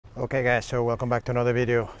Okay guys, so welcome back to another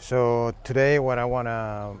video. So today what I want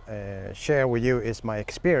to share with you is my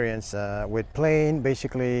experience with playing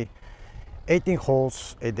basically 18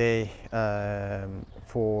 holes a day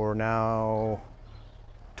for now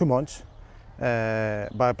 2 months.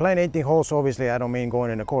 By playing 18 holes, obviously I don't mean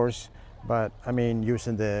going in a course, but I mean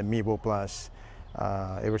using the Mevo Plus.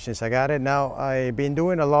 Ever since I got it, now I've been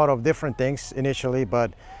doing a lot of different things initially,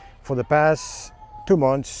 but for the past 2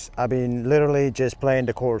 months I've been literally just playing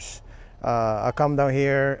the course. I come down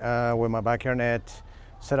here with my backyard net,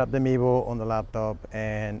 set up the Mevo on the laptop,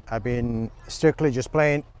 and I've been strictly just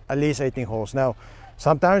playing at least 18 holes. Now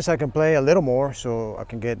sometimes I can play a little more, so I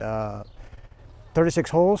can get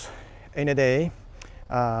 36 holes in a day.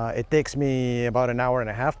 It takes me about an hour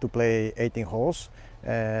and a half to play 18 holes.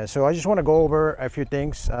 So I just want to go over a few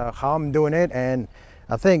things, how I'm doing it, and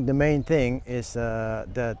I think the main thing is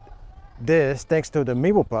that this, thanks to the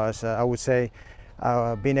Mevo Plus, I would say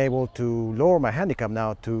I've been able to lower my handicap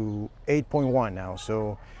now to 8.1 now.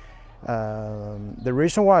 So the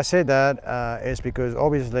reason why I say that is because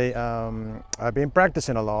obviously I've been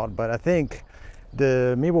practicing a lot, but I think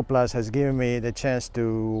the Mevo Plus has given me the chance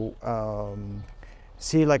to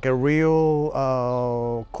see like a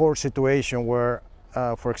real course situation where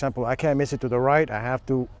for example, I can't miss it to the right, I have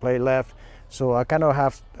to play left. So I kind of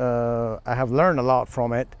have I have learned a lot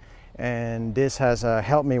from it, and this has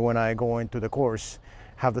helped me when I go into the course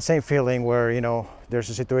have the same feeling where, you know, there's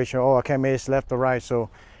a situation, oh, I can't miss left or right. So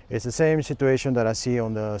it's the same situation that I see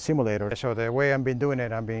on the simulator. So the way I've been doing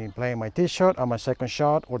it, I've been playing my tee shot on my second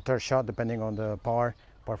shot or third shot, depending on the par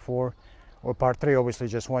 4 or par 3, obviously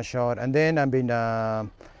just one shot. And then I've been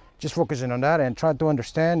just focusing on that and trying to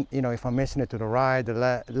understand, you know, if I'm missing it to the right,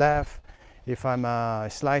 the left, if I'm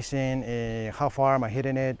slicing, how far am I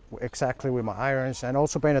hitting it exactly with my irons, and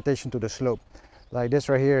also paying attention to the slope. Like this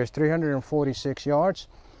right here is 346 yards,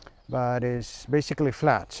 but it's basically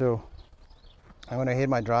flat. So I'm gonna hit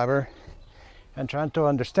my driver and trying to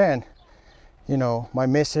understand, you know, my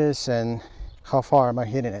misses and how far am I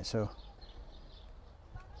hitting it. So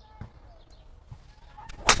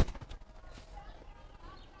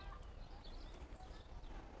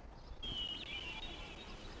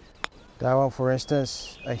that one, for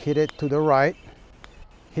instance, I hit it to the right,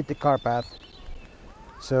 hit the car path.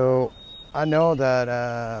 So I know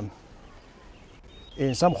that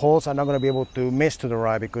in some holes I'm not going to be able to miss to the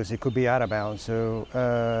right because it could be out of bounds. So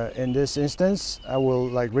in this instance, I will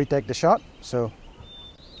like retake the shot. So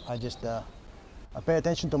I just I pay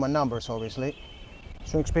attention to my numbers. Obviously,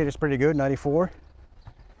 swing speed is pretty good, 94.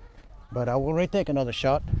 But I will retake another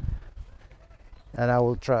shot. And I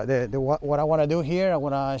will try what I want to do here. I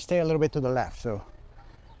want to stay a little bit to the left, so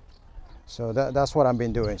that's what I've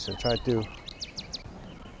been doing. So try to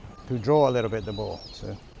draw a little bit the ball.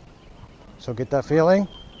 So get that feeling.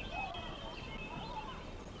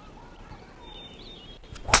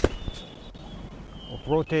 Of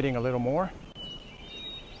rotating a little more,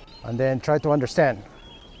 and then try to understand.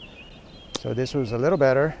 So this was a little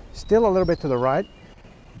better, still a little bit to the right,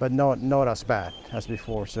 but not as bad as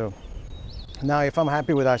before. So now if I'm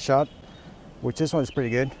happy with that shot, which this one is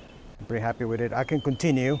pretty good, I'm pretty happy with it, I can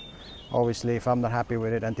continue, obviously, if I'm not happy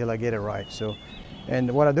with it until I get it right. So,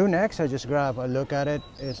 and what I do next, I just grab a look at it.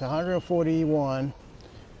 It's 141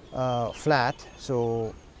 flat,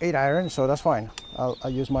 so 8 iron, so that's fine. I'll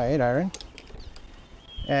use my 8 iron.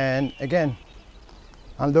 And again,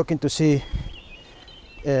 I'm looking to see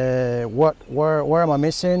where am I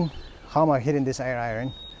missing, how am I hitting this 8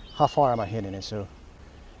 iron, how far am I hitting it. So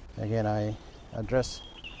again, I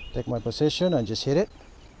take my position and just hit it.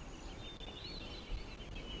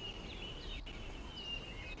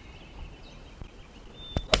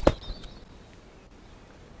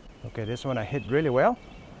 Okay, this one I hit really well,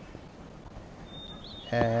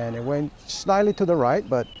 and it went slightly to the right,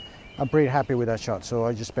 but I'm pretty happy with that shot. So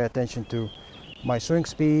I just pay attention to my swing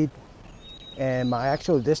speed and my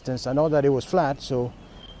actual distance. I know that it was flat, so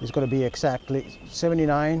it's going to be exactly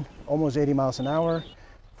 79, almost 80 miles an hour,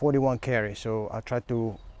 41 carry. So I try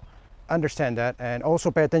to understand that, and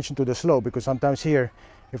also pay attention to the slope, because sometimes here,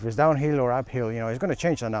 if it's downhill or uphill, you know, it's going to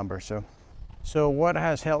change the number. So what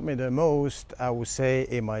has helped me the most, I would say,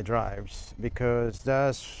 in my drives, because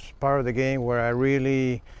that's part of the game where I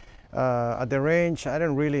really at the range I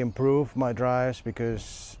didn't really improve my drives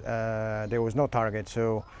because there was no target.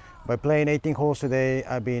 So by playing 18 holes today,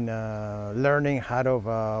 I've been learning how to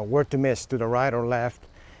where to miss, to the right or left,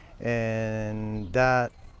 and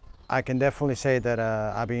that I can definitely say that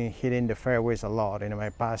I've been hitting the fairways a lot in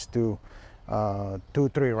my past 2-3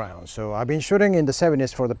 rounds. So I've been shooting in the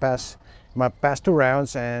 70s for my past 2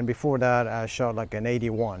 rounds, and before that I shot like an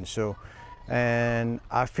 81. So and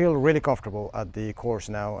I feel really comfortable at the course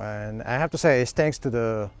now. And I have to say it's thanks to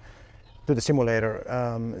the simulator,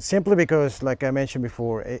 simply because, like I mentioned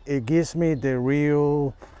before, it gives me the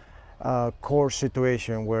real course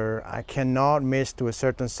situation where I cannot miss to a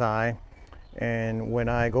certain side. And when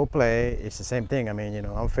I go play, it's the same thing. I mean, you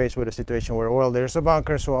know, I'm faced with a situation where, well, there's a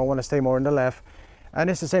bunker, so I want to stay more on the left, and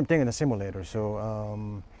it's the same thing in the simulator.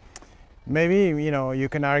 So maybe, you know, you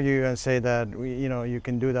can argue and say that, you know, you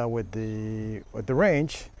can do that with the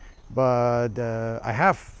range, but I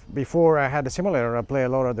have, before I had the simulator, I play a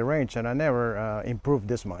lot of the range, and I never improved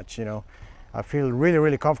this much. You know, I feel really,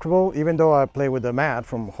 really comfortable, even though I play with the mat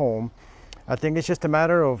from home. I think it's just a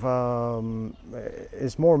matter of,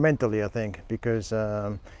 it's more mentally, I think, because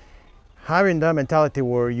having that mentality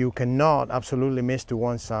where you cannot absolutely miss to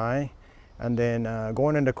one side, and then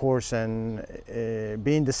going in the course and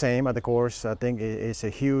being the same at the course, I think is a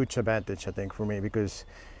huge advantage, I think, for me, because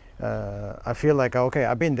I feel like, okay,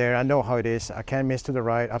 I've been there, I know how it is, I can't miss to the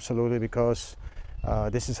right, absolutely, because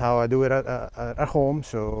this is how I do it at home.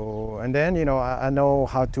 So, and then, you know, I know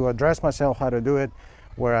how to address myself, how to do it,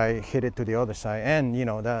 where I hit it to the other side, and you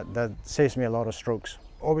know, that saves me a lot of strokes.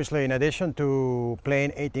 Obviously, in addition to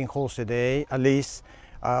playing 18 holes a day at least,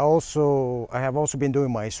 I have also been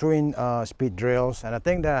doing my swing speed drills, and I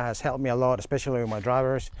think that has helped me a lot, especially with my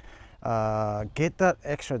drivers, get that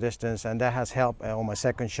extra distance, and that has helped on my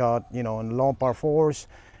second shot. You know, on long par fours,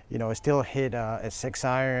 you know, I still hit a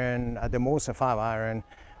 6-iron, at the most a 5-iron,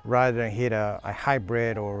 rather than hit a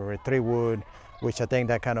hybrid or a 3-wood, which I think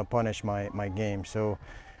that kind of punished my game. So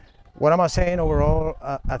what am I saying overall?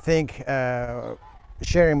 I think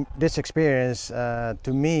sharing this experience, to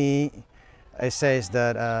me, it says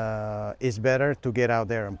that it's better to get out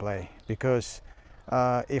there and play, because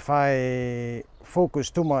if I focus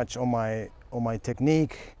too much on my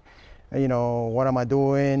technique, you know, what am I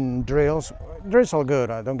doing, drills are good,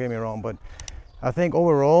 don't get me wrong, but I think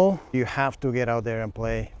overall you have to get out there and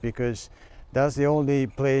play, because that's the only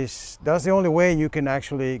place, that's the only way you can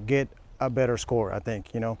actually get a better score, I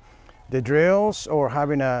think. You know, the drills or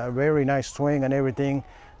having a very nice swing and everything,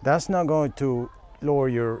 that's not going to lower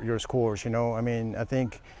your scores. You know, I mean, I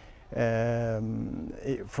think in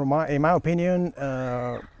my opinion,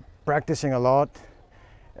 practicing a lot,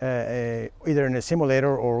 either in a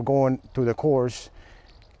simulator or going to the course,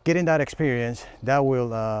 getting that experience, that will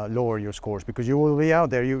lower your scores, because you will be out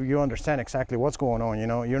there, you understand exactly what's going on. You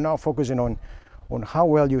know, you're not focusing on how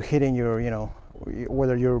well you're hitting your, you know,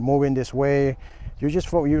 whether you're moving this way.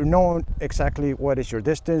 You know exactly what is your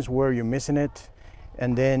distance, where you're missing it,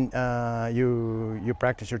 and then you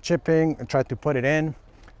practice your chipping and try to put it in.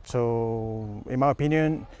 So in my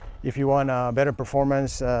opinion, if you want a better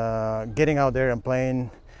performance, getting out there and playing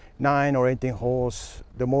 9 or 18 holes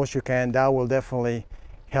the most you can, that will definitely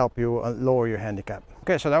help you lower your handicap.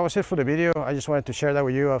 Okay, so that was it for the video. I just wanted to share that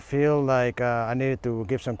with you. I feel like I needed to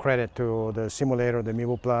give some credit to the simulator, the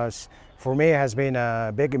Mevo Plus. For me, it has been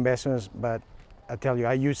a big investment, but I tell you,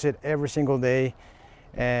 I use it every single day,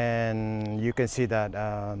 and you can see that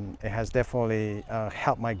it has definitely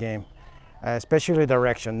helped my game, especially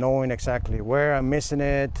direction, knowing exactly where I'm missing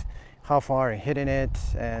it, how far I'm hitting it.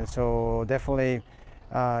 And so definitely,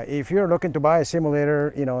 if you're looking to buy a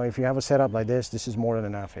simulator, you know, if you have a setup like this is more than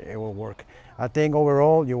enough. It will work. I think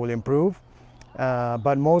overall you will improve.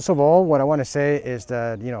 But most of all, what I want to say is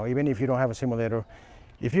that, you know, even if you don't have a simulator,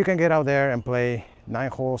 if you can get out there and play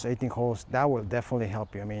 9 holes, 18 holes, that will definitely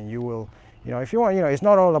help you. I mean, you will, you know, if you want, you know, it's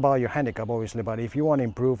not all about your handicap, obviously, but if you want to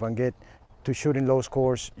improve and get to shooting low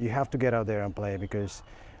scores, you have to get out there and play, because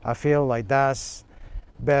I feel like that's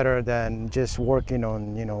better than just working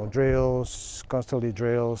on, you know, drills, constantly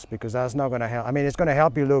drills, because that's not going to help. I mean, it's going to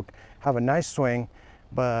help you have a nice swing,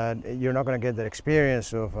 but you're not going to get the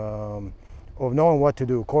experience of knowing what to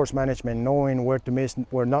do, course management, knowing where to miss,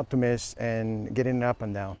 where not to miss, and getting up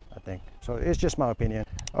and down, I think. So it's just my opinion.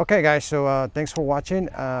 Okay, guys, so thanks for watching.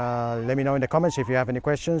 Let me know in the comments if you have any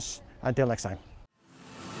questions. Until next time.